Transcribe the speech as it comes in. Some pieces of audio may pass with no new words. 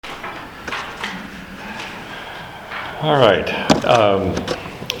All right.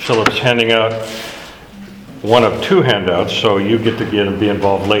 Philip's handing out one of two handouts, so you get to be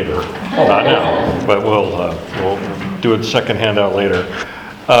involved later. Not now, but we'll do a second handout later.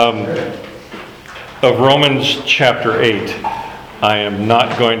 Of Romans chapter 8, I am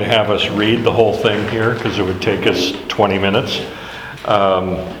not going to have us read the whole thing here because it would take us 20 minutes.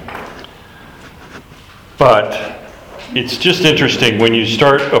 But it's just interesting when you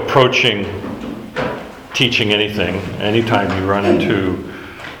start approaching teaching anything, anytime you run into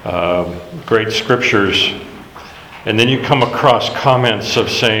great scriptures, and then you come across comments of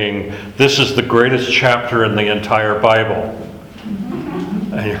saying, this is the greatest chapter in the entire Bible.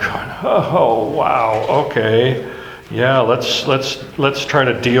 And you're going, oh, wow, okay. Yeah, let's try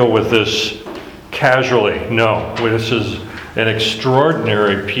to deal with this casually. No, this is an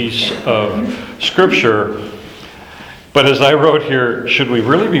extraordinary piece of scripture. But as I wrote here, should we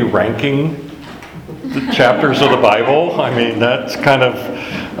really be ranking the chapters of the Bible? I mean, that's kind of,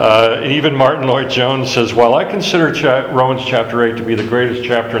 even Martin Lloyd-Jones says, while I consider Romans chapter 8 to be the greatest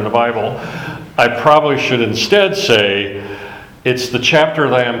chapter in the Bible, I probably should instead say it's the chapter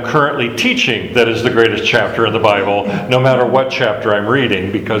that I am currently teaching that is the greatest chapter in the Bible, no matter what chapter I'm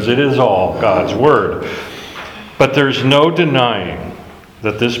reading, because it is all God's Word. But there's no denying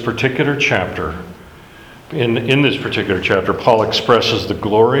that this particular chapter, in this particular chapter, Paul expresses the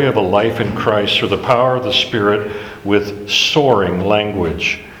glory of a life in Christ through the power of the Spirit with soaring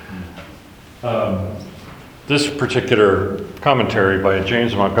language. This particular commentary by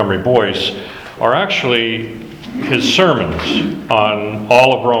James Montgomery Boyce are actually his sermons on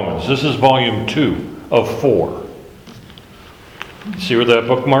all of Romans. This is volume 2 of 4. See where that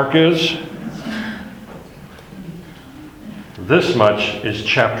bookmark is? This much is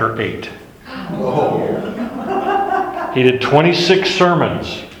chapter 8. He did 26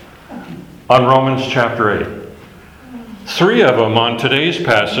 sermons on Romans chapter 8. 3 of them on today's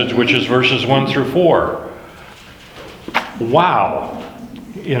passage, which is verses 1 through 4. Wow.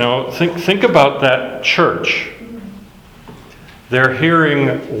 You know, think about that church. They're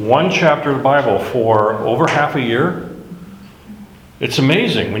hearing one chapter of the Bible for over half a year. It's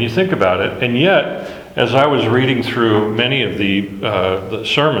amazing when you think about it. And yet, as I was reading through many of the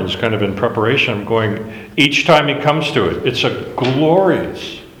sermons, kind of in preparation, I'm going, each time he comes to it, it's a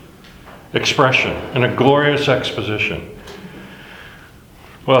glorious expression and a glorious exposition.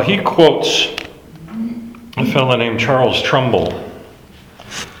 Well, he quotes a fellow named Charles Trumbull,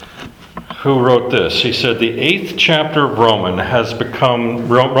 who wrote this. He said, the 8th chapter of Romans has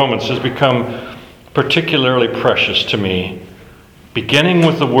become particularly precious to me, beginning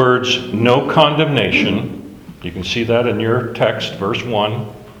with the words, no condemnation. You can see that in your text, verse 1.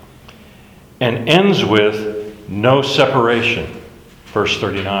 And ends with, no separation, verse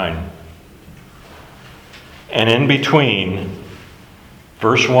 39. And in between,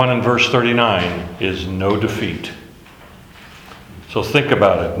 verse 1 and verse 39 is no defeat. So think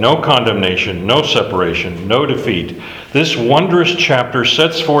about it. No condemnation, no separation, no defeat. This wondrous chapter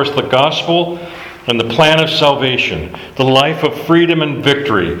sets forth the gospel and the plan of salvation, the life of freedom and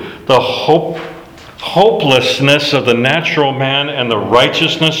victory, the hopelessness of the natural man and the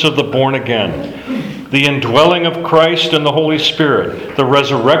righteousness of the born again, the indwelling of Christ and the Holy Spirit, the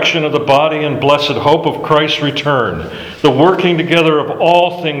resurrection of the body and blessed hope of Christ's return, the working together of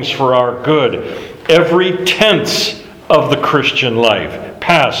all things for our good, every tense of the Christian life,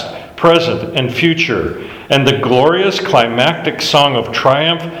 past, present, and future, and the glorious climactic song of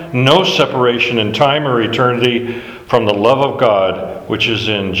triumph, no separation in time or eternity from the love of God, which is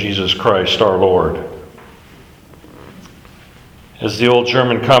in Jesus Christ our Lord. As the old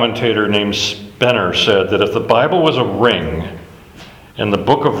German commentator named Spener said, that if the Bible was a ring and the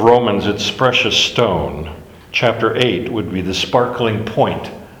book of Romans its precious stone, chapter 8 would be the sparkling point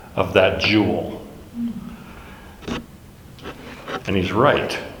of that jewel. And he's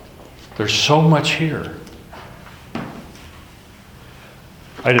right. There's so much here.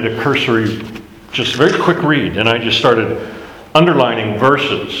 I did a cursory, just very quick read, and I just started underlining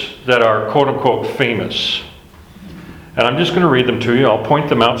verses that are quote-unquote famous. And I'm just going to read them to you. I'll point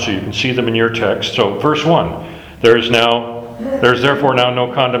them out so you can see them in your text. So verse 1, there's therefore now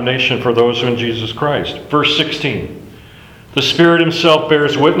no condemnation for those who are in Jesus Christ. Verse 16, the Spirit himself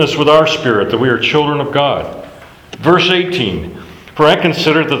bears witness with our spirit that we are children of God. Verse 18, for I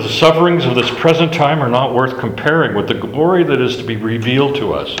consider that the sufferings of this present time are not worth comparing with the glory that is to be revealed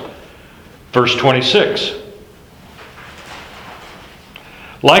to us. Verse 26.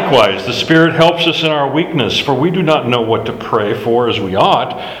 Likewise, the Spirit helps us in our weakness, for we do not know what to pray for as we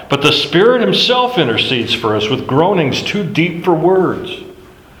ought, but the Spirit himself intercedes for us with groanings too deep for words.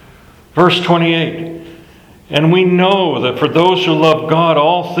 Verse 28. And we know that for those who love God,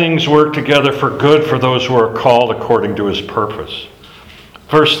 all things work together for good for those who are called according to his purpose.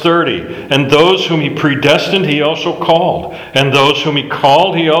 Verse 30, and those whom he predestined, he also called. And those whom he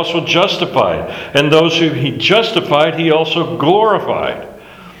called, he also justified. And those whom he justified, he also glorified.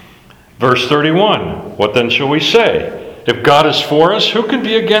 Verse 31, what then shall we say? If God is for us, who can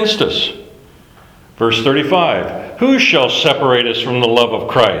be against us? Verse 35, who shall separate us from the love of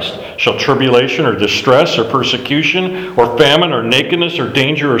Christ? Shall tribulation or distress or persecution or famine or nakedness or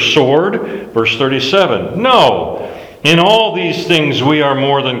danger or sword? Verse 37, no. In all these things we are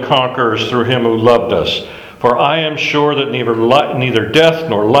more than conquerors through him who loved us. For I am sure that neither death,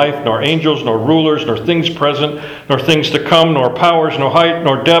 nor life, nor angels, nor rulers, nor things present, nor things to come, nor powers, nor height,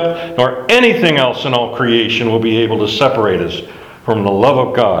 nor depth, nor anything else in all creation will be able to separate us from the love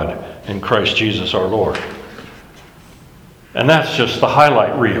of God in Christ Jesus our Lord. And that's just the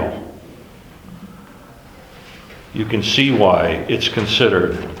highlight reel. You can see why it's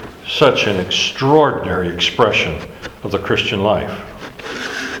considered such an extraordinary expression of the Christian life.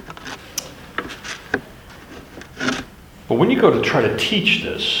 But when you go to try to teach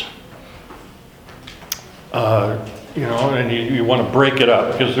this, and you want to break it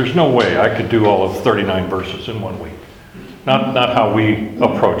up, because there's no way I could do all of 39 verses in 1 week. Not how we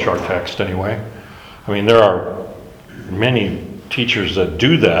approach our text anyway. I mean, there are many teachers that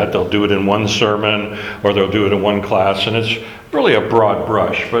do that. They'll do it in one sermon or they'll do it in one class, and it's really a broad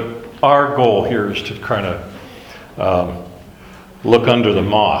brush. But our goal here is to kind of look under the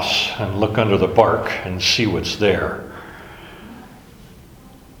moss and look under the bark and see what's there.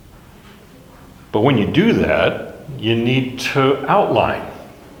 But when you do that, you need to outline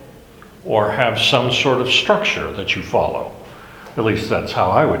or have some sort of structure that you follow. At least that's how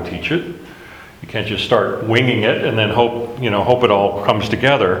I would teach it. You can't just start winging it and then hope it all comes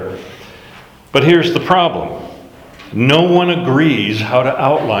together. But here's the problem. No one agrees how to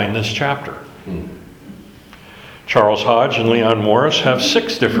outline this chapter. Charles Hodge and Leon Morris have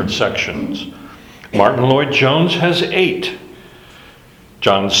 6 different sections. Martin Lloyd-Jones has 8.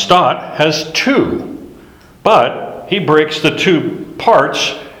 John Stott has 2. But he breaks the 2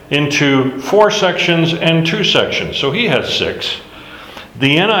 parts into 4 sections and 2 sections. So he has 6.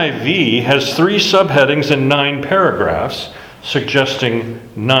 The NIV has 3 subheadings and 9 paragraphs, suggesting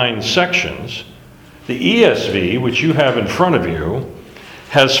 9 sections. The ESV, which you have in front of you,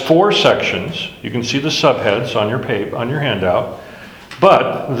 has 4 sections. You can see the subheads on your handout.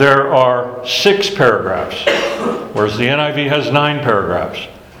 But there are 6 paragraphs, whereas the NIV has 9 paragraphs.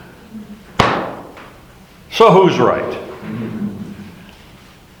 So who's right?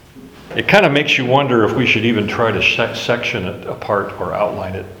 It kind of makes you wonder if we should even try to section it apart or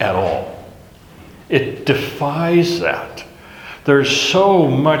outline it at all. It defies that. There's so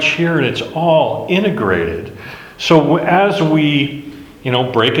much here and it's all integrated. So as we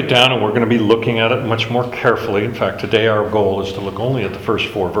break it down, and we're going to be looking at it much more carefully. In fact, today our goal is to look only at the first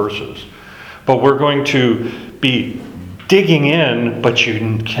 4 verses. But we're going to be digging in, but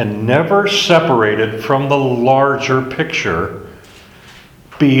you can never separate it from the larger picture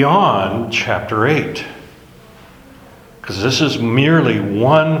beyond chapter 8. Because this is merely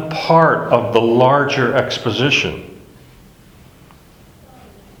one part of the larger exposition.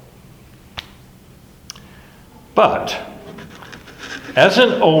 But as an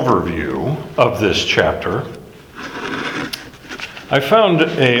overview of this chapter, I found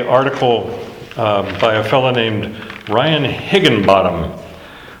an article by a fellow named Ryan Higginbottom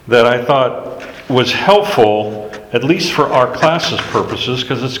that I thought was helpful, at least for our class's purposes,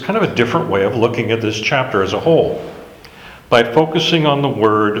 because it's kind of a different way of looking at this chapter as a whole, by focusing on the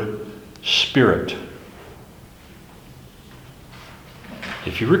word Spirit.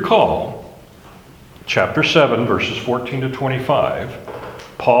 If you recall, chapter 7, verses 14 to 25,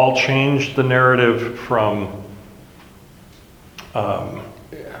 Paul changed the narrative from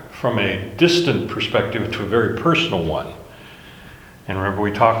a distant perspective to a very personal one. And remember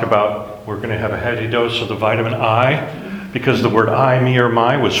we talked about we're going to have a heavy dose of the vitamin I, because the word I, me, or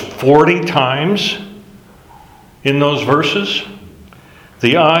my was 40 times in those verses.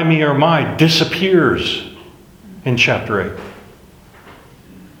 The I, me, or my disappears in chapter 8.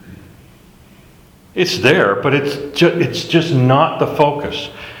 It's there, but it's just not the focus.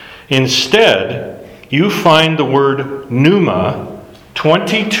 Instead, you find the word pneuma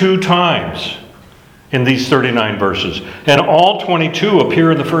 22 times in these 39 verses. And all 22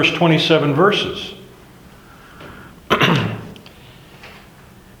 appear in the first 27 verses.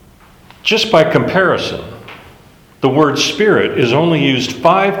 Just by comparison, the word Spirit is only used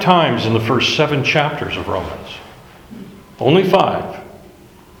 5 times in the first 7 chapters of Romans. Only 5.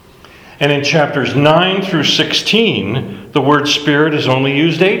 And in chapters 9 through 16, the word Spirit is only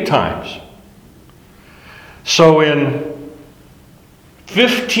used 8 times. So in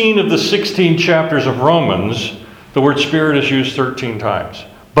 15 of the 16 chapters of Romans, the word Spirit is used 13 times.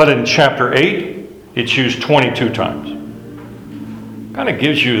 But in chapter 8, it's used 22 times. Kind of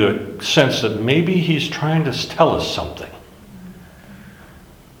gives you the sense that maybe he's trying to tell us something.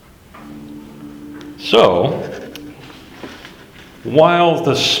 So, while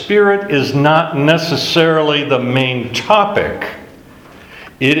the Spirit is not necessarily the main topic,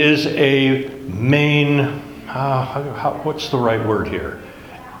 it is a main, what's the right word here?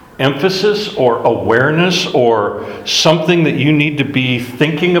 Emphasis or awareness or something that you need to be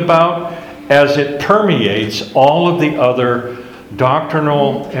thinking about as it permeates all of the other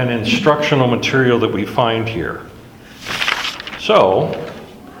doctrinal and instructional material that we find here. So,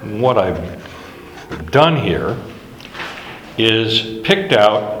 what I've done here is picked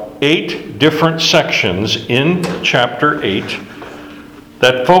out 8 different sections in chapter 8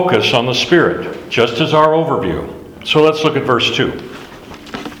 that focus on the Spirit, just as our overview. So let's look at verse 2.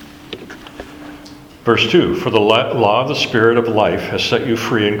 Verse 2, for the law of the Spirit of life has set you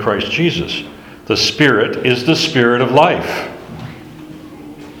free in Christ Jesus. The Spirit is the Spirit of life.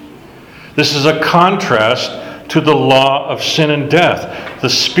 This is a contrast to the law of sin and death. The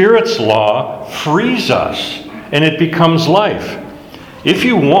Spirit's law frees us, and it becomes life. If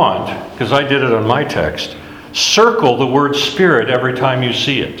you want, because I did it on my text, circle the word Spirit every time you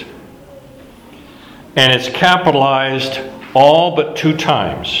see it. And it's capitalized all but 2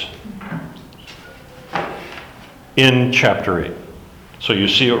 times in chapter 8. So you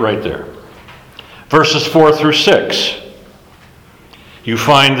see it right there. Verses 4 through 6. You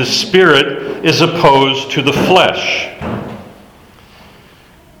find the Spirit is opposed to the flesh.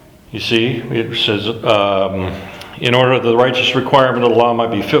 You see, it says, in order that the righteous requirement of the law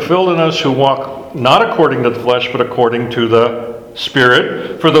might be fulfilled in us who walk not according to the flesh, but according to the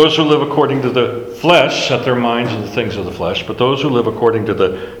Spirit. For those who live according to the flesh set their minds on the things of the flesh, but those who live according to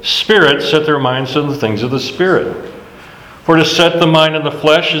the Spirit set their minds on the things of the Spirit. For to set the mind on the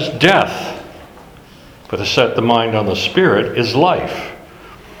flesh is death, but to set the mind on the Spirit is life.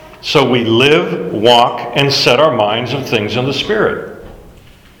 So we live, walk, and set our minds on things in the Spirit.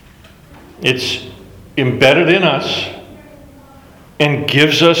 It's embedded in us and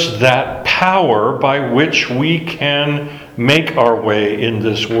gives us that power by which we can make our way in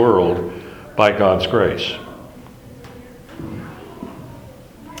this world by God's grace.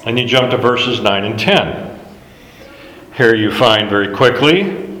 And you jump to verses 9 and 10. Here you find very quickly,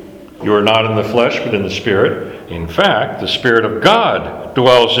 you are not in the flesh, but in the Spirit. In fact, the Spirit of God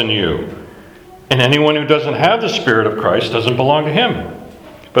dwells in you. And anyone who doesn't have the Spirit of Christ doesn't belong to him.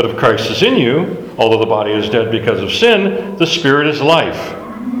 But if Christ is in you, although the body is dead because of sin, the Spirit is life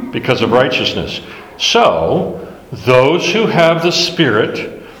because of righteousness. So, those who have the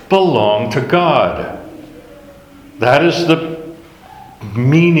Spirit belong to God. That is the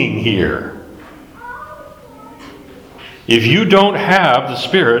meaning here. If you don't have the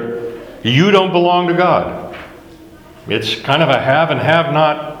Spirit, you don't belong to God. It's kind of a have and have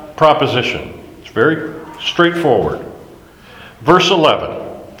not proposition. It's very straightforward. Verse 11.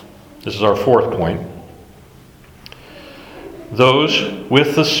 This is our 4th point. Those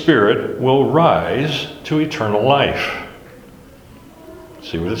with the Spirit will rise to eternal life.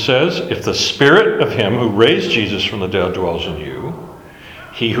 See what it says? If the Spirit of him who raised Jesus from the dead dwells in you,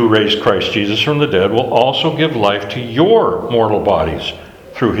 he who raised Christ Jesus from the dead will also give life to your mortal bodies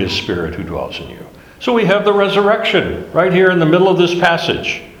through his Spirit who dwells in you. So we have the resurrection right here in the middle of this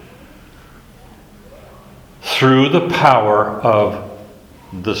passage. Through the power of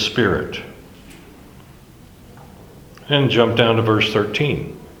the Spirit. And jump down to verse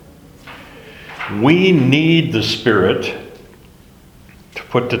 13. We need the Spirit to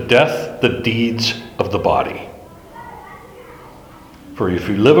put to death the deeds of the body. For if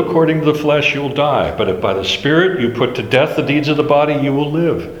you live according to the flesh, you will die. But if by the Spirit you put to death the deeds of the body, you will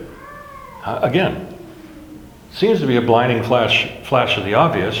live. Again, seems to be a blinding flash of the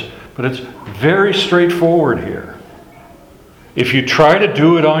obvious, but it's very straightforward here. If you try to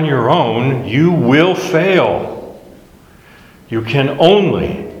do it on your own, you will fail. You can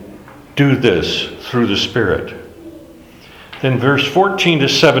only do this through the Spirit. Then verse 14 to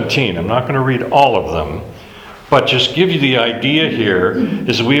 17, I'm not going to read all of them, but just give you the idea here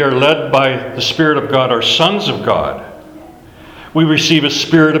is we are led by the Spirit of God, are sons of God. We receive a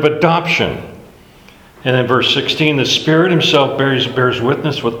spirit of adoption. And in verse 16, the Spirit himself bears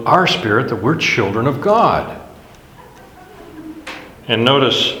witness with our spirit that we're children of God. And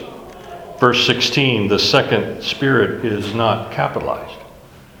notice verse 16, the second Spirit is not capitalized.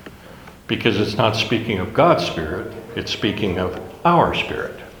 because it's not speaking of God's Spirit, it's speaking of our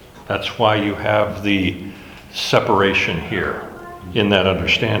spirit. That's why you have the separation here in that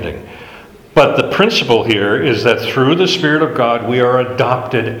understanding. But the principle here is that through the Spirit of God, we are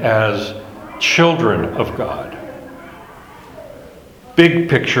adopted as children of God. Big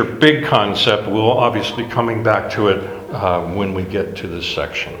picture, big concept. We'll obviously be coming back to it when we get to this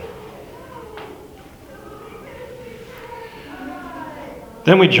section.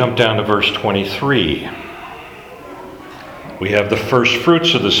 Then we jump down to verse 23. We have the first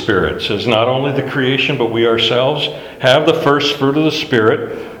fruits of the Spirit. It says, not only the creation, but we ourselves have the first fruit of the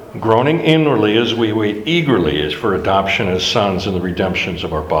Spirit, groaning inwardly as we wait eagerly as for adoption as sons and the redemptions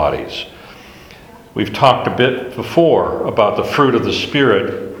of our bodies. We've talked a bit before about the fruit of the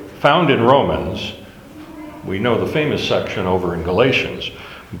Spirit found in Romans. We know the famous section over in Galatians,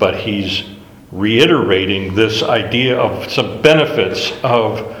 but he's reiterating this idea of some benefits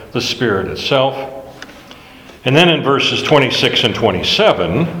of the Spirit itself. And then in verses 26 and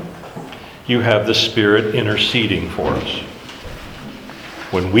 27, you have the Spirit interceding for us.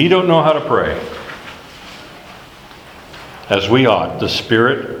 When we don't know how to pray, as we ought, the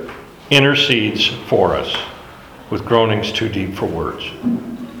Spirit intercedes for us with groanings too deep for words.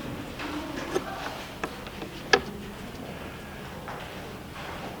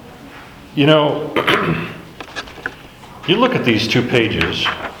 You know, you look at these 2 pages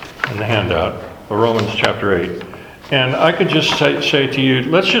in the handout of Romans chapter 8, and I could just say to you,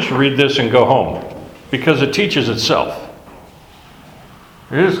 let's just read this and go home, because it teaches itself.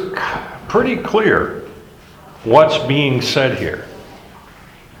 It is pretty clear what's being said here.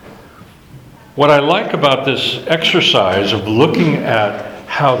 What I like about this exercise of looking at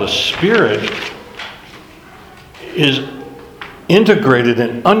how the Spirit is integrated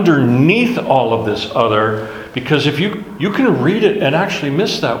and underneath all of this other, because if you can read it and actually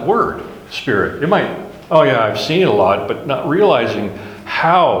miss that word, Spirit. It might, oh yeah, I've seen it a lot, but not realizing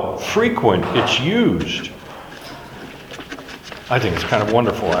how frequent it's used. I think it's kind of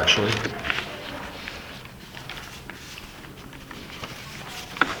wonderful, actually.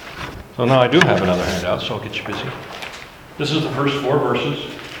 So now I do have another handout, so I'll get you busy. This is the first 4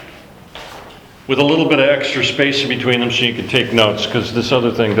 verses, with a little bit of extra space in between them so you can take notes, because this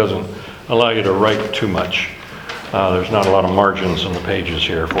other thing doesn't allow you to write too much. There's not a lot of margins on the pages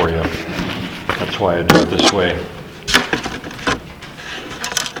here for you. That's why I do it this way.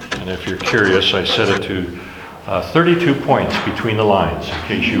 And if you're curious, I set it to 32 points between the lines, in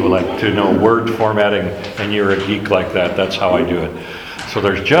case you would like to know word formatting and you're a geek like that. That's how I do it. So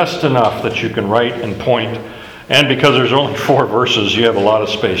there's just enough that you can write and point, and because there's only 4 verses, you have a lot of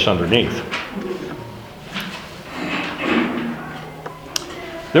space underneath.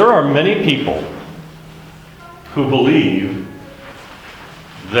 There are many people who believe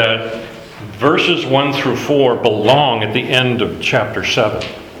that verses 1 through 4 belong at the end of chapter 7.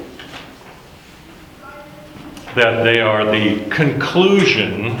 That they are the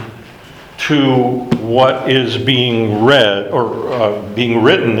conclusion to what is being read or being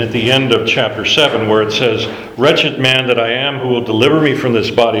written at the end of chapter 7, where it says, "Wretched man that I am, who will deliver me from this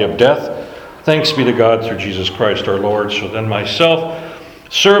body of death? Thanks be to God through Jesus Christ our Lord. So then myself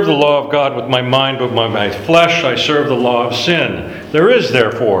serve the law of God with my mind, but with my flesh I serve the law of sin. There is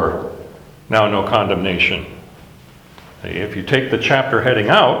therefore now no condemnation." If you take the chapter heading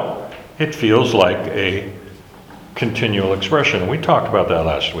out, it feels like a continual expression. We talked about that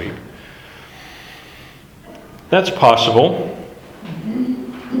last week. That's possible.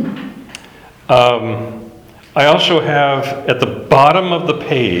 I also have at the bottom of the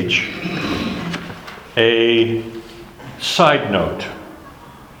page a side note,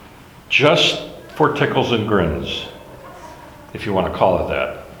 just for tickles and grins, if you want to call it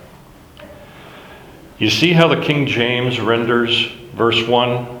that. You see how the King James renders verse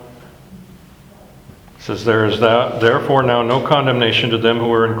 1? It says, "There is therefore now no condemnation to them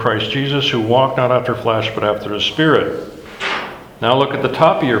who are in Christ Jesus, who walk not after flesh, but after the Spirit." Now look at the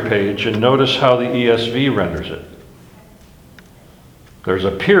top of your page and notice how the ESV renders it. There's a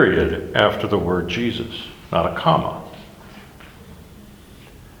period after the word Jesus, not a comma.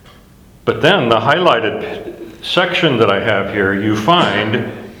 But then the highlighted section that I have here, you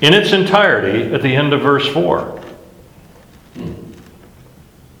find in its entirety at the end of verse 4.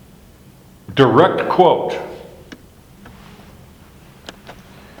 Direct quote.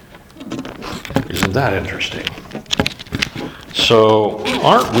 Isn't that interesting? So,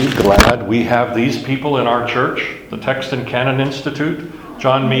 aren't we glad we have these people in our church? The Text and Canon Institute,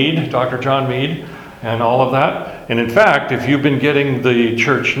 John Mead, Dr. John Mead, and all of that. And in fact, if you've been getting the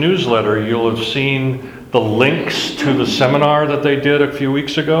church newsletter, you'll have seen the links to the seminar that they did a few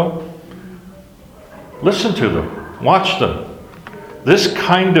weeks ago. Listen to them. Watch them. This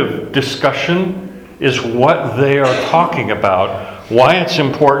kind of discussion is what they are talking about, why it's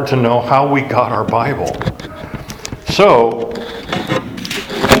important to know how we got our Bible. So,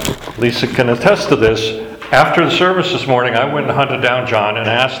 Lisa can attest to this. After the service this morning, I went and hunted down John and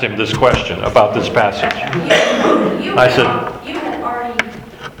asked him this question about this passage. I said, You already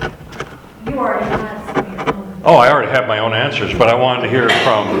had some of your own. oh, I already have my own answers, but I wanted to hear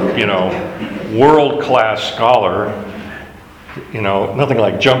from, world-class scholar. Nothing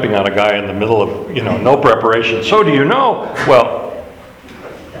like jumping on a guy in the middle of, no preparation. So do you know? Well,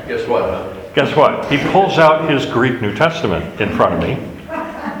 Guess what, huh? guess what? He pulls out his Greek New Testament in front of me.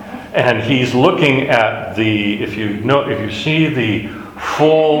 And he's looking at if you see the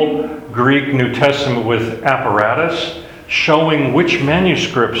full Greek New Testament with apparatus showing which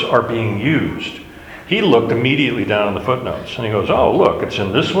manuscripts are being used, he looked immediately down in the footnotes and he goes, oh, look, it's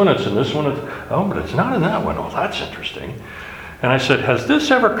in this one, it's in this one, oh, but it's not in that one. Oh, that's interesting. And I said, has this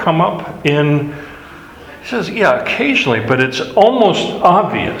ever come up in, he says, yeah, occasionally, but it's almost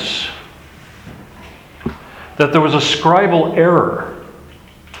obvious that there was a scribal error.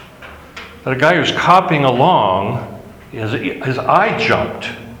 That a guy who's copying along, his eye jumped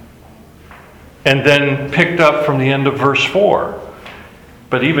and then picked up from the end of verse 4.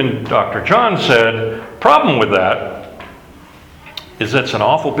 But even Dr. John said, problem with that is that's an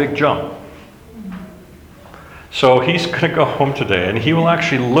awful big jump. So he's going to go home today and he will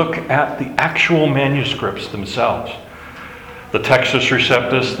actually look at the actual manuscripts themselves. The Textus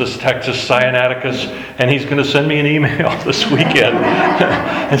Receptus, this Textus Sinaiticus, and he's going to send me an email this weekend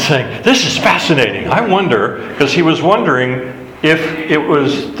and saying, this is fascinating. I wonder, because he was wondering if it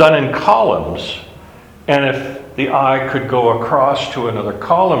was done in columns and if the eye could go across to another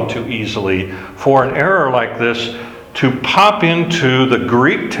column too easily for an error like this to pop into the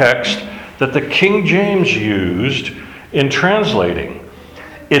Greek text that the King James used in translating.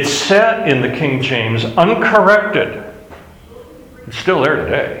 It's set in the King James uncorrected. It's still there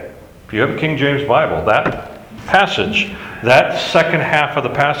today. If you have a King James Bible, that passage, that second half of the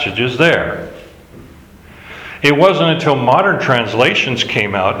passage is there. It wasn't until modern translations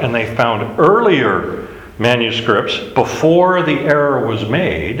came out and they found earlier manuscripts before the error was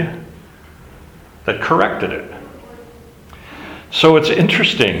made that corrected it. So it's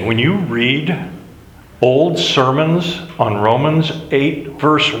interesting, when you read old sermons on Romans 8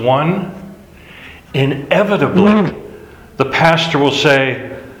 verse 1, inevitably the pastor will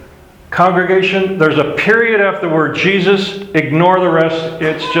say, congregation, there's a period after the word Jesus, ignore the rest,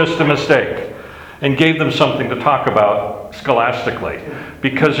 it's just a mistake. And gave them something to talk about scholastically.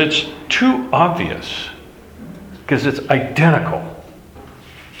 Because it's too obvious. Because it's identical.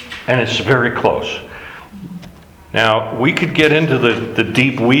 And it's very close. Now, we could get into the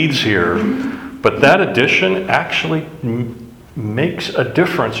deep weeds here, but that addition actually makes a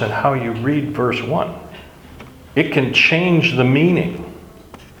difference in how you read verse 1. It can change the meaning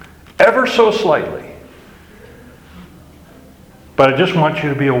ever so slightly. But I just want you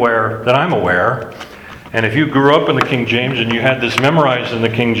to be aware that I'm aware. And if you grew up in the King James and you had this memorized in the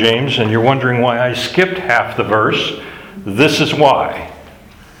King James and you're wondering why I skipped half the verse, this is why.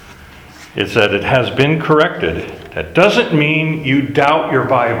 It's that it has been corrected. That doesn't mean you doubt your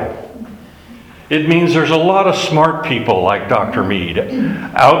Bible. It means there's a lot of smart people like Dr. Mead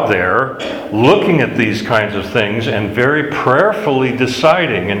out there looking at these kinds of things and very prayerfully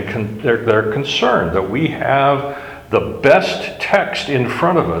deciding, and they're concerned that we have the best text in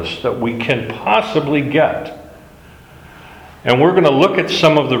front of us that we can possibly get. And we're going to look at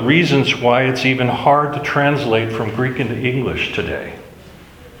some of the reasons why it's even hard to translate from Greek into English today.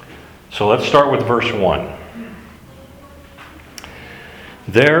 So let's start with verse 1.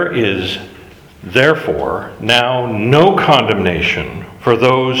 There is therefore now no condemnation for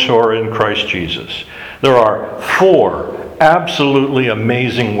those who are in Christ Jesus. There are 4 absolutely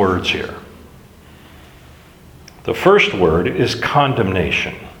amazing words here. The first word is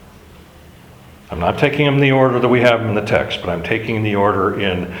condemnation. I'm not taking them in the order that we have them in the text, but I'm taking the order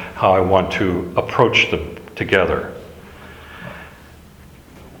in how I want to approach them together.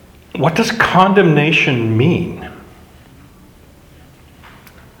 What does condemnation mean?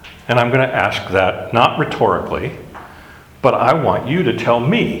 And I'm going to ask that not rhetorically, but I want you to tell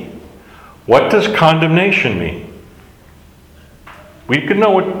me. What does condemnation mean? We can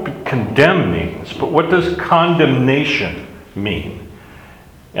know what condemn means, but what does condemnation mean?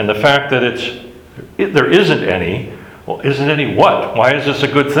 And the fact that there isn't any, well, isn't any what? Why is this a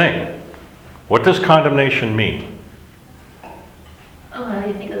good thing? What does condemnation mean? Oh,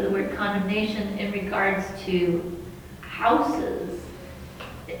 I think of the word condemnation in regards to houses.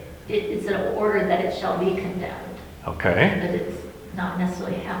 it's an order that it shall be condemned. Okay, But it's not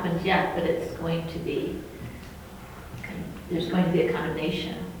necessarily happened yet, but it's going to be, there's going to be a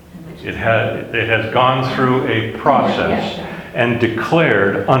condemnation. In which it has gone through a process Yeah. and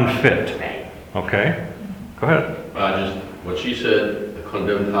declared unfit. Right. Okay, go ahead. Just what she said, the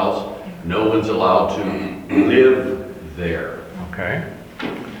condemned house, no one's allowed to live there. Okay,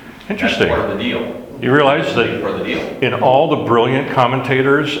 That's interesting. part of the deal. You realize That's that part of the deal. in all the brilliant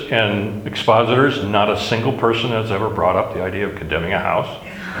commentators and expositors, not a single person has ever brought up the idea of condemning a house?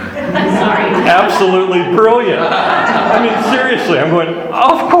 I'm sorry. Absolutely brilliant. I mean, seriously, I'm going,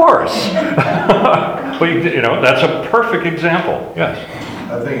 of course. Well, you know, that's a perfect example. Yes.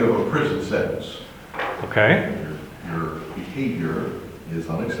 I think of a prison sentence. Okay. Your behavior is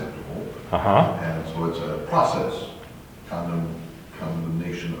unacceptable, Uh-huh. and so it's a process,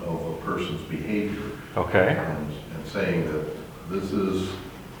 condemnation of a person's behavior, Okay. and saying that this is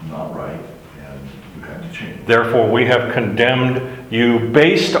not right, and you have to change Therefore, we have condemned you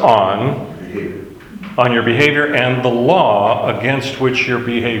based on your behavior. your behavior and the law against which your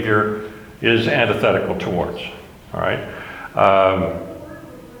behavior is antithetical towards. All right?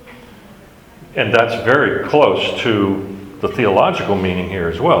 And that's very close to the theological meaning here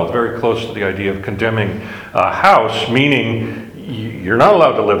as well. It's very close to the idea of condemning a house, meaning you're not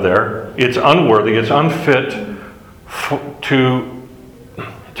allowed to live there. It's unworthy, it's unfit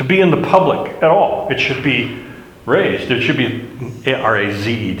to be in the public at all. It should be raised. It should be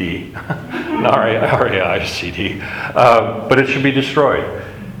R-A-Z-E-D, not R-A-I-C-D, but it should be destroyed.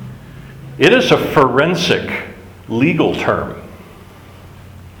 It is a forensic legal term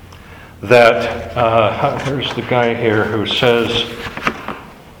that, here's the guy here who says,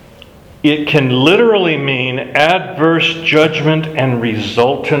 it can literally mean adverse judgment and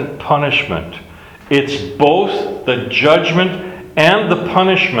resultant punishment. It's both the judgment and the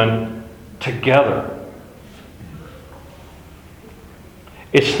punishment together.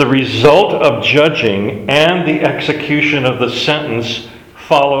 It's the result of judging and the execution of the sentence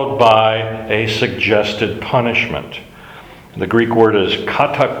followed by a suggested punishment. The Greek word is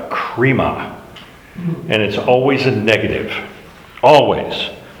katakrima, and it's always a negative. Always.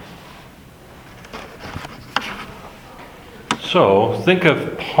 So, think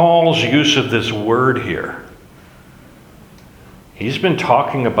of Paul's use of this word here. He's been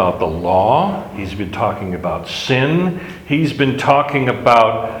talking about the law. He's been talking about sin. He's been talking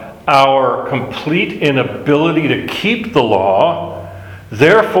about our complete inability to keep the law.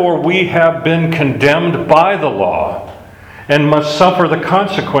 Therefore, we have been condemned by the law and must suffer the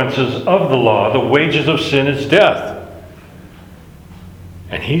consequences of the law. The wages of sin is death.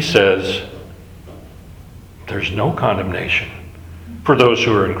 And he says, there's no condemnation for those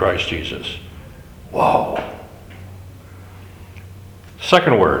who are in Christ Jesus. Whoa.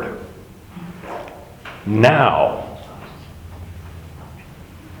 Second word, now.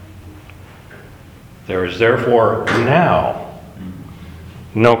 There is therefore now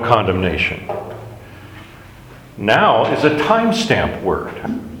no condemnation. Now is a timestamp word.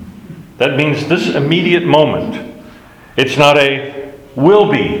 That means this immediate moment. It's not a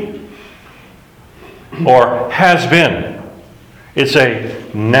will be or has been. It's a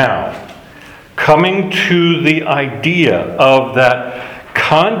now. Coming to the idea of that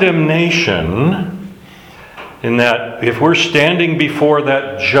condemnation, in that if we're standing before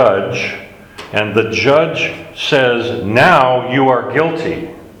that judge and the judge says, now you are guilty.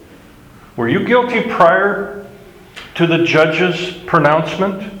 Were you guilty prior to the judge's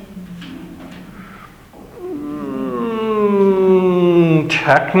pronouncement?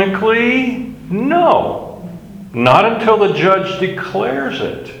 Technically, no. Not until the judge declares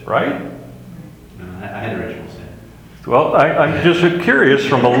it, right? I had original sin. Well, I'm just curious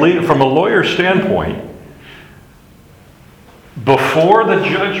from a lawyer standpoint. Before the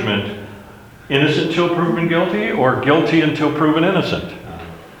judgment, innocent till proven guilty, or guilty until proven innocent?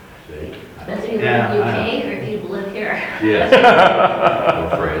 See? That's if you live Yeah, in the I UK or if you live here. Yes.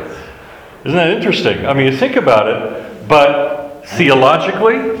 Or France. Isn't that interesting? I mean, you think about it, but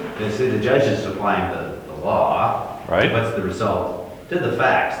theologically, The judge is applying the law. Right. What's the result? To the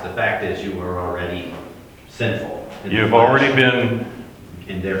facts. The fact is you were already sinful. in the you've flesh, already been,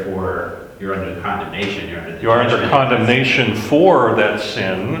 and therefore you're under condemnation. you are under judgment. condemnation for that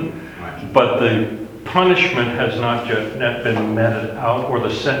sin, Right. but the punishment has not yet been meted out, or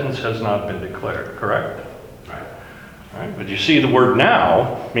the sentence has not been declared, correct? Right. Right, but you see the word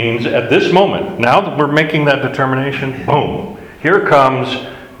now means at this moment, now that we're making that determination, boom, here comes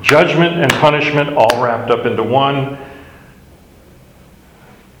judgment and punishment all wrapped up into one.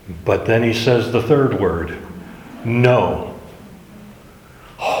 But then he says the third word, no.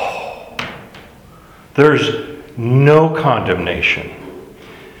 There's no condemnation.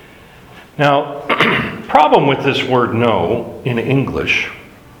 Now, problem with this word no in English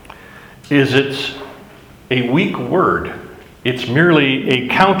is it's a weak word. It's merely a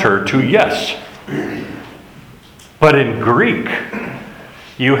counter to yes. But in Greek,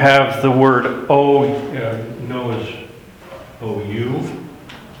 you have the word no is ou.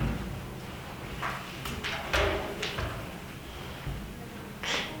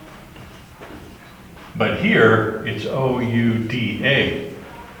 But here, it's ouda.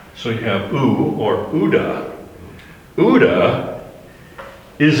 So you have u or uda. Uda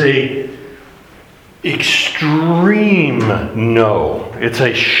is a extreme no. It's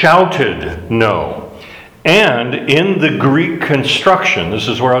a shouted no. And in the Greek construction, this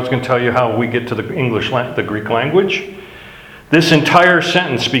is where I was going to tell you how we get to the Greek language. This entire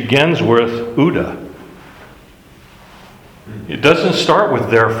sentence begins with uda. It doesn't start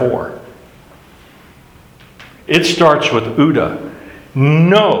with therefore. It starts with uda.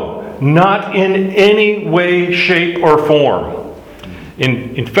 No, not in any way, shape, or form.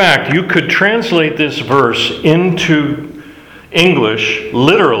 In fact, you could translate this verse into English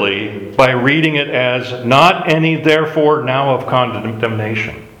literally by reading it as not any therefore now of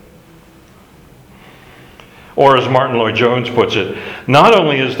condemnation. Or as Martin Lloyd-Jones puts it, not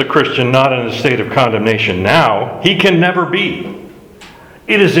only is the Christian not in a state of condemnation now, he can never be.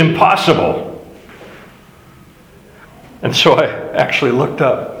 It is impossible. And so I actually looked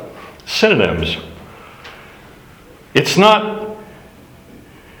up synonyms. It's not,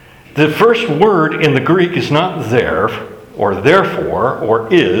 the first word in the Greek is not there, or therefore,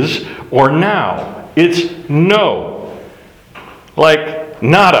 or is, or now. It's no. Like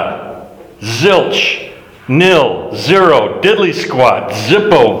nada, zilch, nil, zero, diddly squat,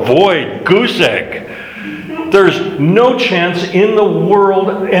 zippo, void, goose egg. There's no chance in the world,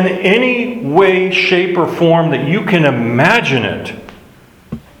 in any way, shape, or form that you can imagine it,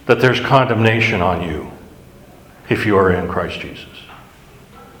 that there's condemnation on you if you are in Christ Jesus.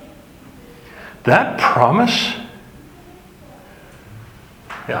 That promise,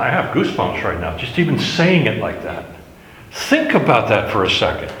 yeah, I have goosebumps right now, just even saying it like that. Think about that for a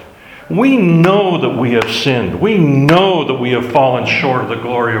second. We know that we have sinned. We know that we have fallen short of the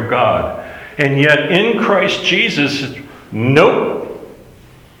glory of God. And yet in Christ Jesus, nope,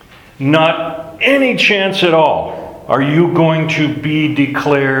 not any chance at all are you going to be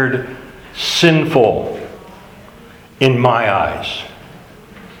declared sinful in my eyes.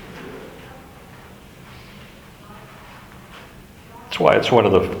 That's why it's one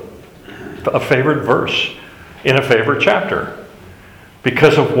of a favorite verse in a favorite chapter,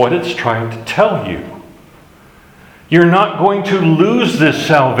 because of what it's trying to tell you. You're not going to lose this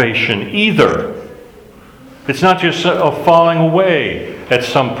salvation either. It's not just a falling away at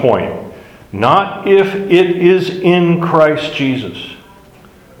some point. Not if it is in Christ Jesus.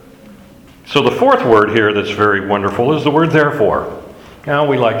 So the fourth word here that's very wonderful is the word therefore. Now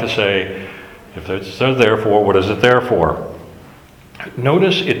we like to say, if it's therefore, what is it there for?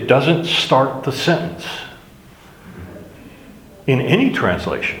 Notice it doesn't start the sentence in any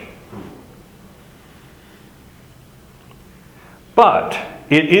translation. But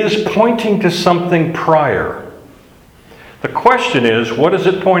it is pointing to something prior. The question is, what is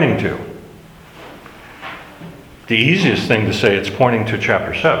it pointing to? The easiest thing to say, it's pointing to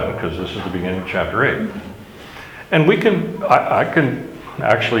chapter 7, because this is the beginning of chapter 8. And I can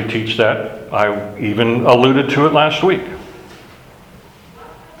actually teach that. I even alluded to it last week.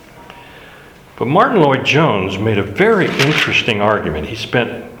 But Martin Lloyd-Jones made a very interesting argument. He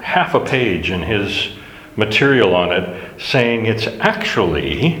spent half a page in his material on it, saying it's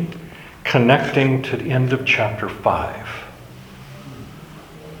actually connecting to the end of chapter 5,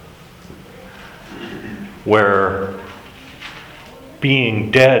 where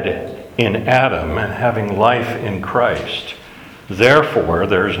being dead in Adam and having life in Christ, therefore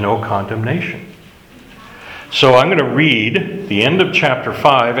there is no condemnation. So I'm going to read the end of chapter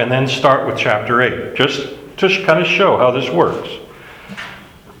 5 and then start with chapter 8, just to kind of show how this works.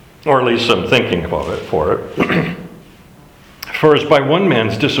 Or at least some thinking of it for it. For as by one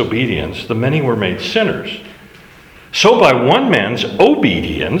man's disobedience the many were made sinners, so by one man's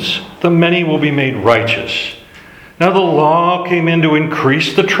obedience the many will be made righteous. Now the law came in to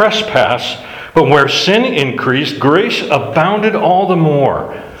increase the trespass, but where sin increased, grace abounded all the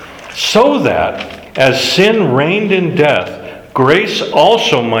more. So that, as sin reigned in death, grace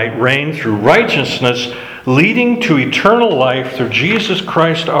also might reign through righteousness, leading to eternal life through Jesus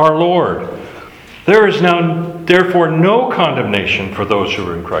Christ our Lord. There is now therefore no condemnation for those who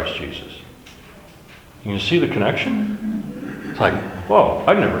are in Christ Jesus. You see the connection? It's like, whoa,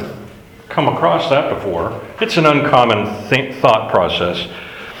 I never come across that before. It's an uncommon thought process.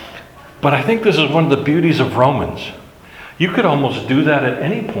 But I think this is one of the beauties of Romans. You could almost do that at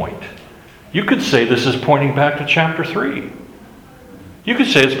any point. You could say this is pointing back to chapter 3. You could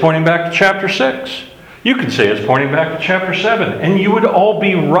say it's pointing back to chapter 6. You could say it's pointing back to chapter 7. And you would all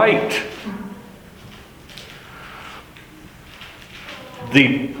be right.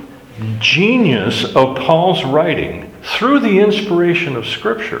 The genius of Paul's writing, through the inspiration of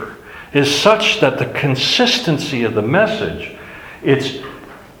Scripture, is such that the consistency of the message, it's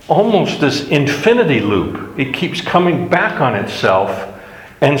almost this infinity loop. It keeps coming back on itself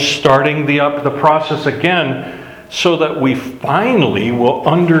and starting the process again, so that we finally will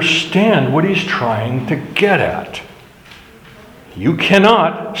understand what he's trying to get at. You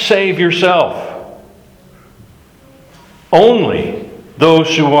cannot save yourself. Only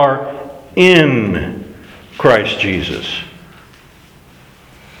those who are in Christ Jesus.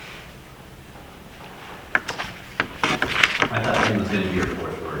 I thought sin was going to be your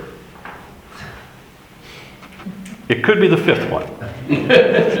fourth word. It could be the fifth one.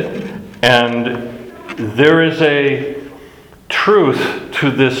 And there is a truth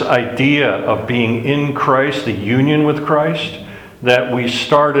to this idea of being in Christ, the union with Christ, that we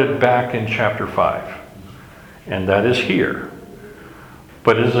started back in chapter 5. And that is here.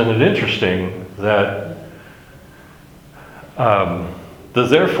 But isn't it interesting that the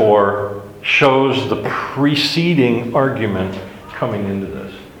therefore shows the preceding argument coming into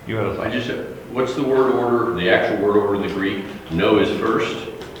this? You had a thought? What's the word order, the actual word order in the Greek? No is first.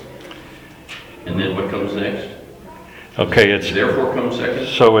 And then what comes next? Okay, it's Therefore comes second?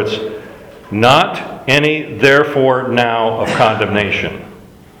 so it's not any therefore now of condemnation.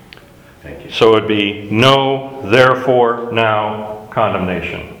 Thank you. So it'd be no therefore now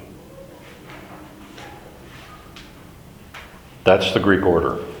condemnation. That's the Greek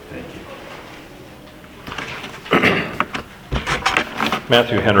order. Thank you.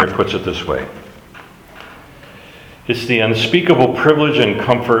 Matthew Henry puts it this way. It's the unspeakable privilege and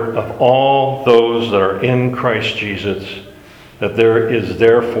comfort of all those that are in Christ Jesus that there is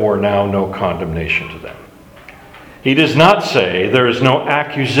therefore now no condemnation to them. He does not say there is no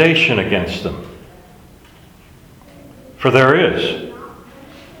accusation against them, for there is.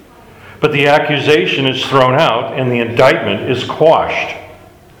 But the accusation is thrown out and the indictment is quashed.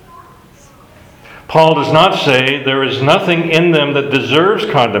 Paul does not say there is nothing in them that deserves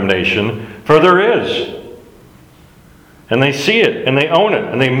condemnation, for there is. And they see it, and they own it,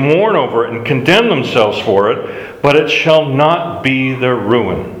 and they mourn over it, and condemn themselves for it, but it shall not be their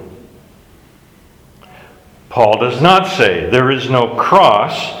ruin. Paul does not say there is no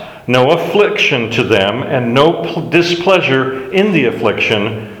cross, no affliction to them, and no displeasure in the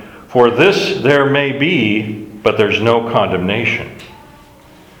affliction, for this there may be, but there's no condemnation.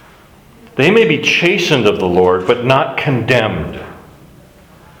 They may be chastened of the Lord, but not condemned.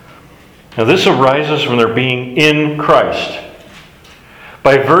 Now this arises from their being in Christ.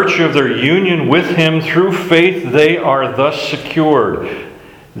 By virtue of their union with Him through faith, they are thus secured.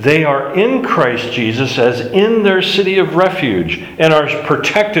 They are in Christ Jesus as in their city of refuge and are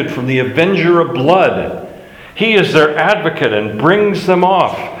protected from the avenger of blood. He is their advocate and brings them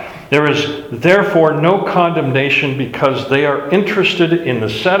off. There is therefore no condemnation because they are interested in the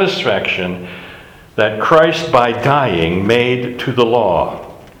satisfaction that Christ by dying made to the law.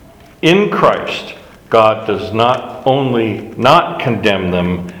 In Christ, God does not only not condemn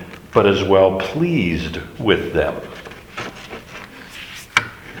them, but is well pleased with them.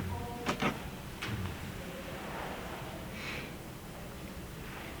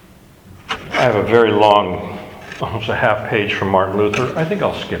 I have a very long, almost a half page from Martin Luther. I think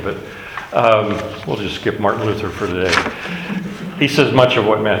I'll skip it. We'll just skip Martin Luther for today. He says much of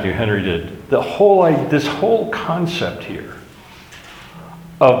what Matthew Henry did. This whole concept here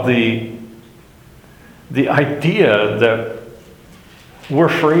of the idea that we're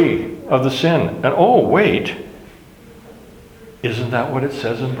free of the sin. And oh, wait, isn't that what it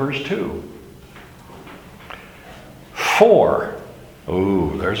says in verse 2? For,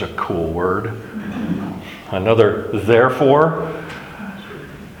 ooh, there's a cool word. Another therefore.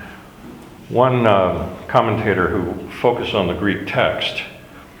 One commentator who focused on the Greek text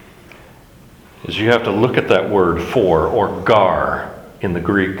is you have to look at that word for, or gar, in the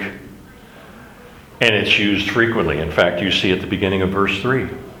Greek. And it's used frequently. In fact, you see at the beginning of verse 3.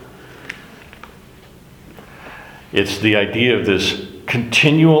 It's the idea of this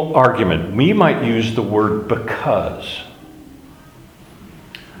continual argument. We might use the word because.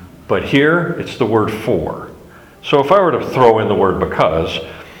 But here, it's the word for. So if I were to throw in the word because,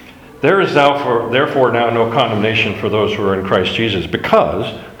 There is therefore now no condemnation for those who are in Christ Jesus, because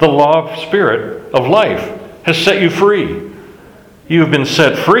the law of Spirit of life has set you free. You have been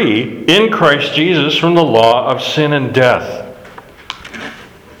set free in Christ Jesus from the law of sin and death.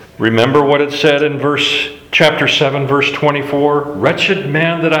 Remember what it said in chapter 7, verse 24? Wretched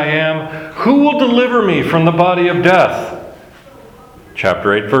man that I am, who will deliver me from the body of death?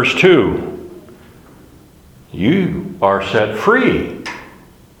 Chapter 8, verse 2. You are set free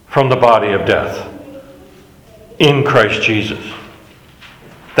from the body of death in Christ Jesus.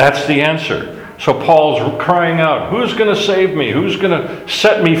 That's the answer. So Paul's crying out, who's going to save me? Who's going to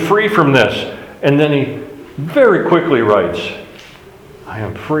set me free from this? And then he very quickly writes, I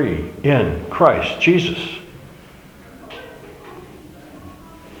am free in Christ Jesus.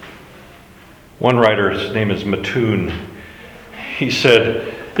 One writer's name is Mattoon. He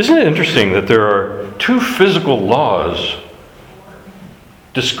said, isn't it interesting that there are two physical laws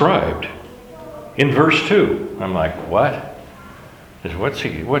described in verse 2? I'm like, what? I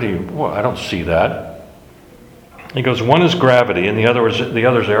don't see that. He goes, one is gravity and the other is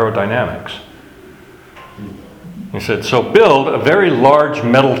aerodynamics. He said, so build a very large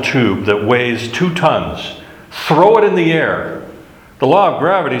metal tube that weighs 2 tons. Throw it in the air. The law of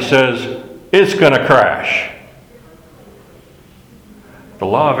gravity says it's going to crash. The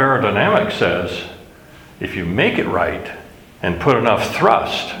law of aerodynamics says if you make it right and put enough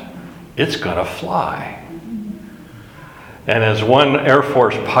thrust, it's going to fly. And as one Air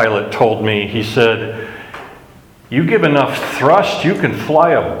Force pilot told me, he said, you give enough thrust, you can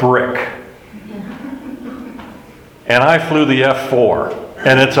fly a brick. And I flew the F-4,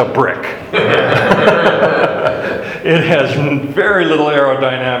 and it's a brick. It has very little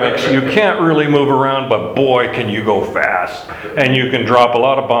aerodynamics. You can't really move around, but boy, can you go fast. And you can drop a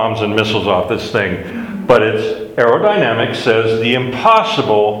lot of bombs and missiles off this thing. But its aerodynamics says the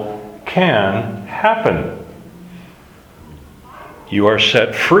impossible can happen. You are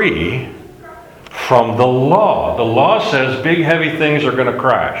set free from the law. The law says big, heavy things are going to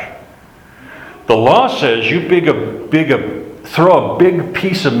crash. The law says you throw a big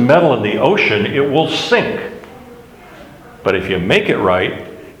piece of metal in the ocean, it will sink. But if you make it right,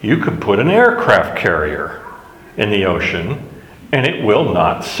 you can put an aircraft carrier in the ocean and it will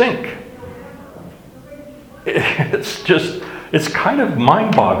not sink. It's kind of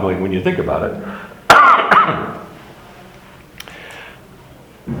mind-boggling when you think about it.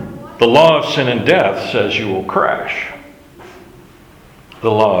 The law of sin and death says you will crash.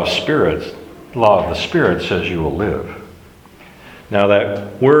 The law of the Spirit says you will live. Now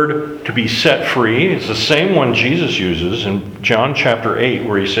that word to be set free is the same one Jesus uses in John chapter 8,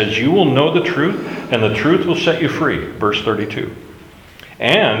 where he says, you will know the truth, and the truth will set you free, verse 32.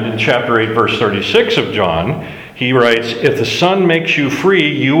 And in chapter 8, verse 36 of John, he writes, if the Son makes you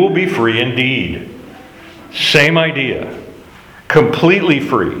free, you will be free indeed. Same idea. Completely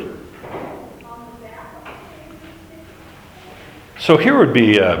free. So here would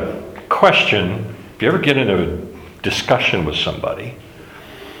be a question. If you ever get into a discussion with somebody,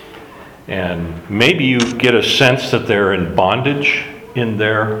 and maybe you get a sense that they're in bondage in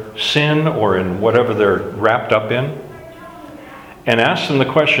their sin or in whatever they're wrapped up in, and ask them the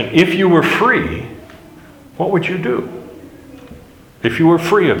question, if you were free, what would you do? If you were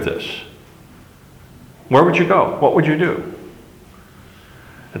free of this, where would you go? What would you do?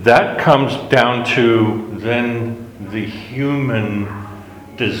 That comes down to then the human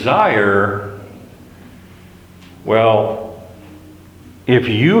desire. Well, if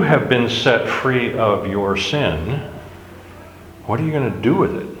you have been set free of your sin, what are you going to do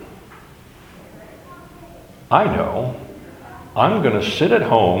with it? I know. I'm going to sit at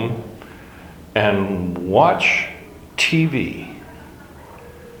home and watch TV.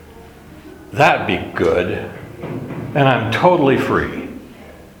 That'd be good. And I'm totally free.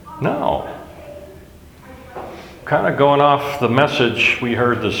 No. Kind of going off the message we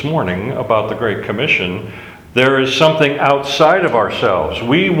heard this morning about the Great Commission, there is something outside of ourselves.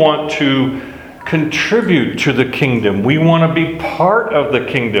 We want to contribute to the kingdom. We want to be part of the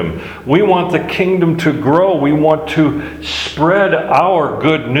kingdom. We want the kingdom to grow. We want to spread our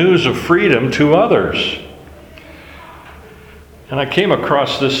good news of freedom to others. And I came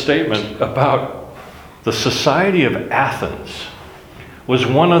across this statement about the Society of Athens was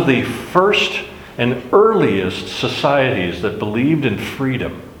one of the first and earliest societies that believed in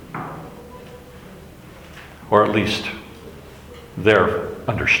freedom, or at least their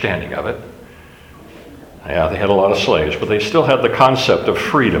understanding of it. Yeah, they had a lot of slaves, but they still had the concept of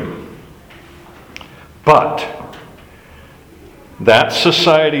freedom. But that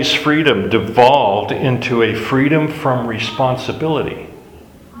society's freedom devolved into a freedom from responsibility.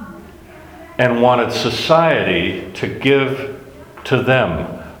 and wanted society to give to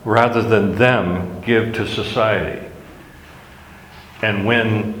them rather than them give to society. And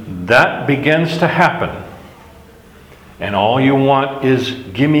when that begins to happen, and all you want is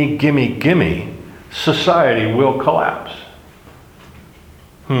gimme, gimme, gimme, society will collapse.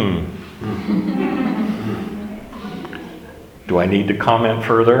 Do I need to comment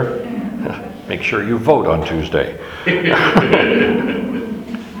further? Make sure you vote on Tuesday.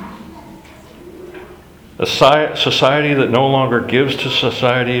 A society that no longer gives to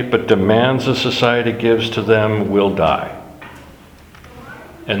society but demands a society gives to them will die.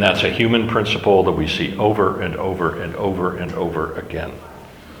 And that's a human principle that we see over and over and over and over again.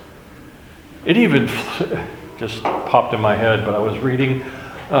 It even just popped in my head, but I was reading,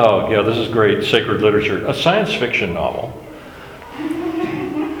 oh yeah, this is great, sacred literature, a science fiction novel.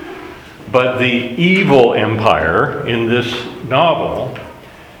 But the evil empire in this novel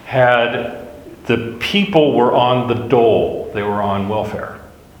had, the people were on the dole. They were on welfare.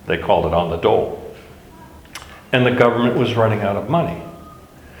 They called it on the dole. And the government was running out of money.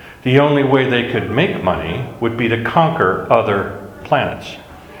 The only way they could make money would be to conquer other planets.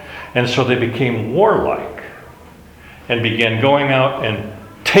 And so they became warlike and began going out and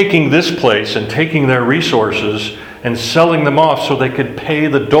taking this place and taking their resources and selling them off so they could pay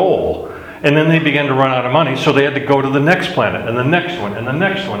the dole. And then they began to run out of money, so they had to go to the next planet, and the next one, and the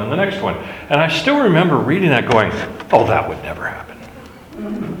next one, and the next one. And I still remember reading that going, oh, that would never happen.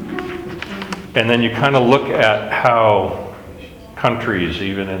 And then you kind of look at how countries,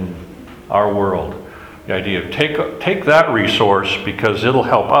 even in our world, the idea of take that resource because it'll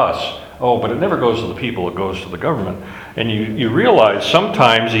help us. Oh, but it never goes to the people, it goes to the government. And you realize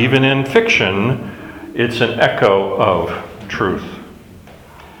sometimes, even in fiction, it's an echo of truth.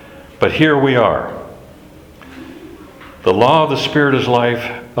 But here we are. The law of the Spirit of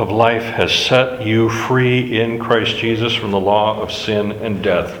life has set you free in Christ Jesus from the law of sin and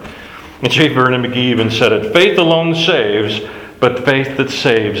death. And J. Vernon McGee even said it, faith alone saves, but faith that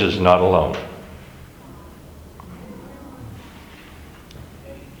saves is not alone.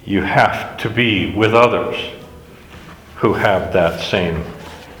 You have to be with others who have that same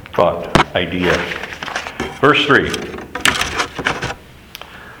thought, idea. Verse 3.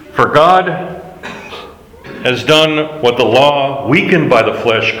 For God has done what the law, weakened by the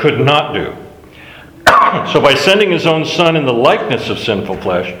flesh, could not do. So by sending his own Son in the likeness of sinful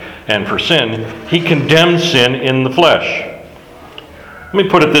flesh, and for sin, he condemned sin in the flesh. Let me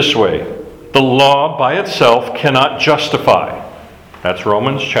put it this way. The law by itself cannot justify. That's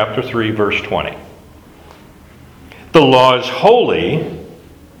Romans chapter 3, verse 20. The law is holy,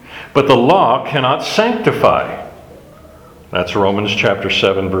 but the law cannot sanctify. That's Romans chapter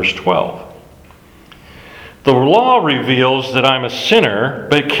 7, verse 12. The law reveals that I'm a sinner,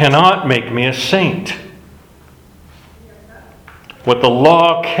 but it cannot make me a saint. What the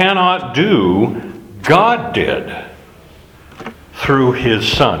law cannot do, God did through his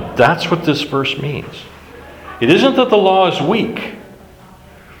Son. That's what this verse means. It isn't that the law is weak.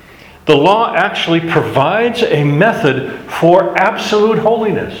 The law actually provides a method for absolute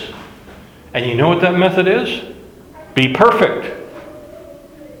holiness. And you know what that method is? Be perfect.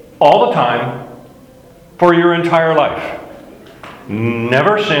 All the time. For your entire life.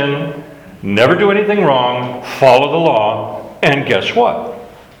 Never sin. Never do anything wrong. Follow the law. And guess what?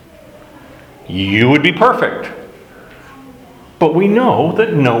 You would be perfect. But we know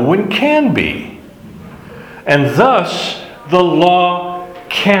that no one can be. And thus, the law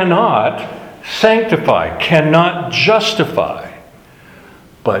cannot sanctify, cannot justify.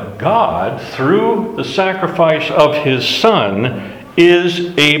 But God, through the sacrifice of his Son,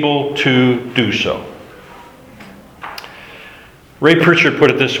 is able to do so. Ray Pritchard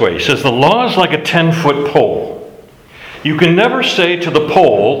put it this way. He says, the law is like a 10-foot pole. You can never say to the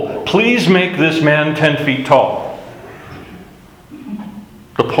pole, please make this man 10 feet tall.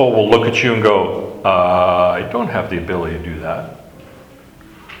 The pole will look at you and go, I don't have the ability to do that.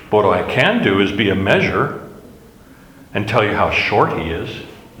 But what I can do is be a measure and tell you how short he is.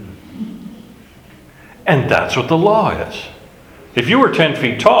 And that's what the law is. If you were 10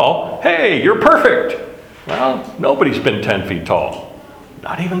 feet tall, hey, you're perfect. Well, nobody's been 10 feet tall.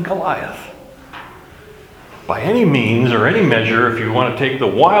 Not even Goliath. By any means or any measure, if you want to take the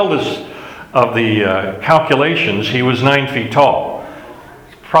wildest of the calculations, he was 9 feet tall.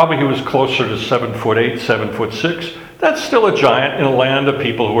 Probably he was closer to 7'8", 7'6". That's still a giant in a land of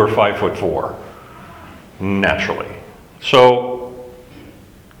people who are 5'4", naturally. So,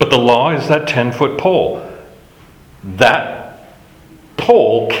 but the law is that 10-foot pole. That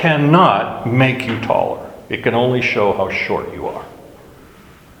pole cannot make you taller. It can only show how short you are.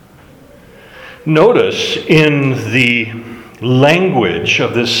 Notice in the language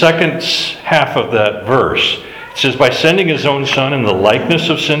of the second half of that verse, it says, by sending his own Son in the likeness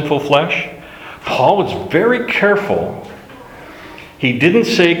of sinful flesh. Paul was very careful. He didn't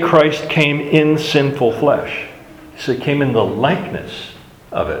say Christ came in sinful flesh. He said he came in the likeness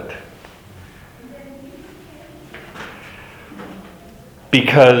of it.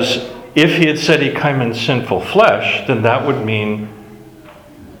 Because if he had said he came in sinful flesh, then that would mean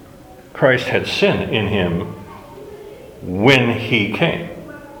Christ had sin in him when he came.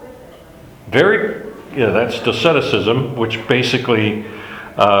 That's Doceticism, which basically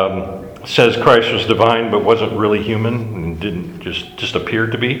says Christ was divine but wasn't really human and didn't just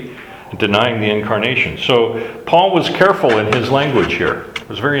appeared to be, denying the incarnation. So Paul was careful in his language here. It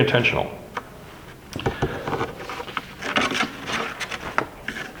was very intentional.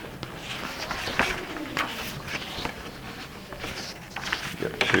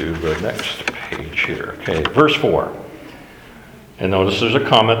 Get to the next page here. Okay, verse 4. And notice there's a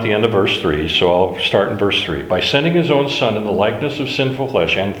comma at the end of verse 3, so I'll start in verse 3. By sending his own Son in the likeness of sinful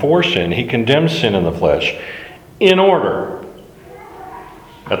flesh, and for sin, he condemns sin in the flesh, in order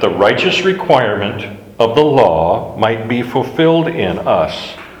that the righteous requirement of the law might be fulfilled in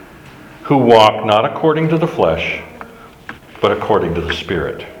us, who walk not according to the flesh, but according to the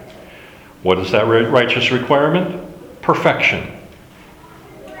Spirit. What is that righteous requirement? Perfection.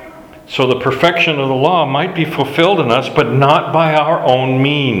 So the perfection of the law might be fulfilled in us, but not by our own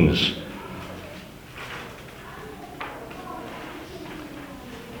means.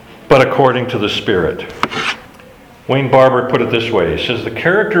 But according to the Spirit. Wayne Barber put it this way. He says, the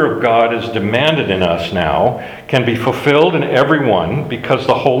character of God is demanded in us now, can be fulfilled in everyone because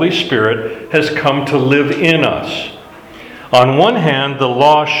the Holy Spirit has come to live in us. On one hand, the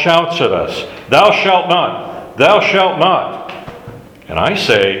law shouts at us, thou shalt not, thou shalt not. And I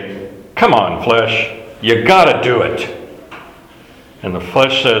say, come on, flesh, you gotta do it. And the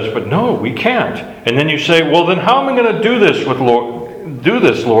flesh says, but no, we can't. And then you say, well, then how am I going to do this,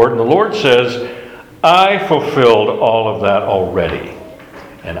 Lord? And the Lord says, I fulfilled all of that already,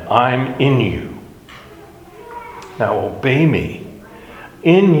 and I'm in you. Now obey me.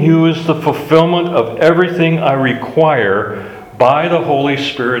 In you is the fulfillment of everything I require by the Holy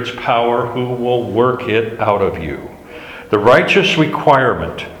Spirit's power, who will work it out of you. The righteous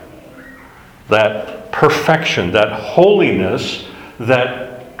requirement, that perfection, that holiness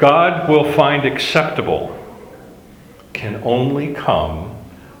that God will find acceptable, can only come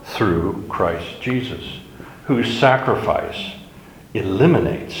through Christ Jesus, whose sacrifice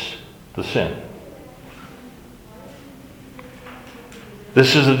eliminates the sin.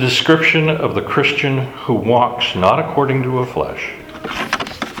 This is a description of the Christian who walks not according to a flesh,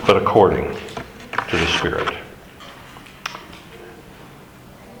 but according to the Spirit.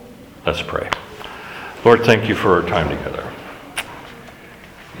 Let's pray. Lord, thank you for our time together.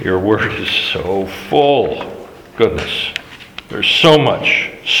 Your word is so full. Goodness. There's so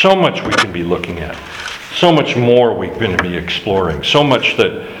much we can be looking at. So much more we're going to be exploring. So much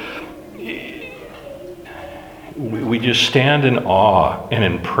that we just stand in awe and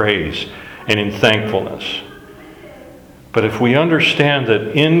in praise and in thankfulness. But if we understand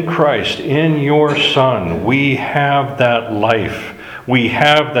that in Christ, in your Son, we have that life, we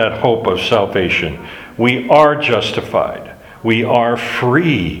have that hope of salvation, we are justified, we are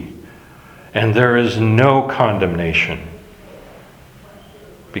free, and there is no condemnation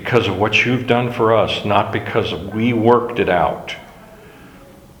because of what you've done for us, not because we worked it out,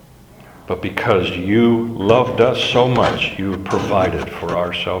 but because you loved us so much, you provided for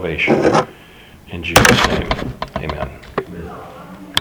our salvation. In Jesus' name, amen.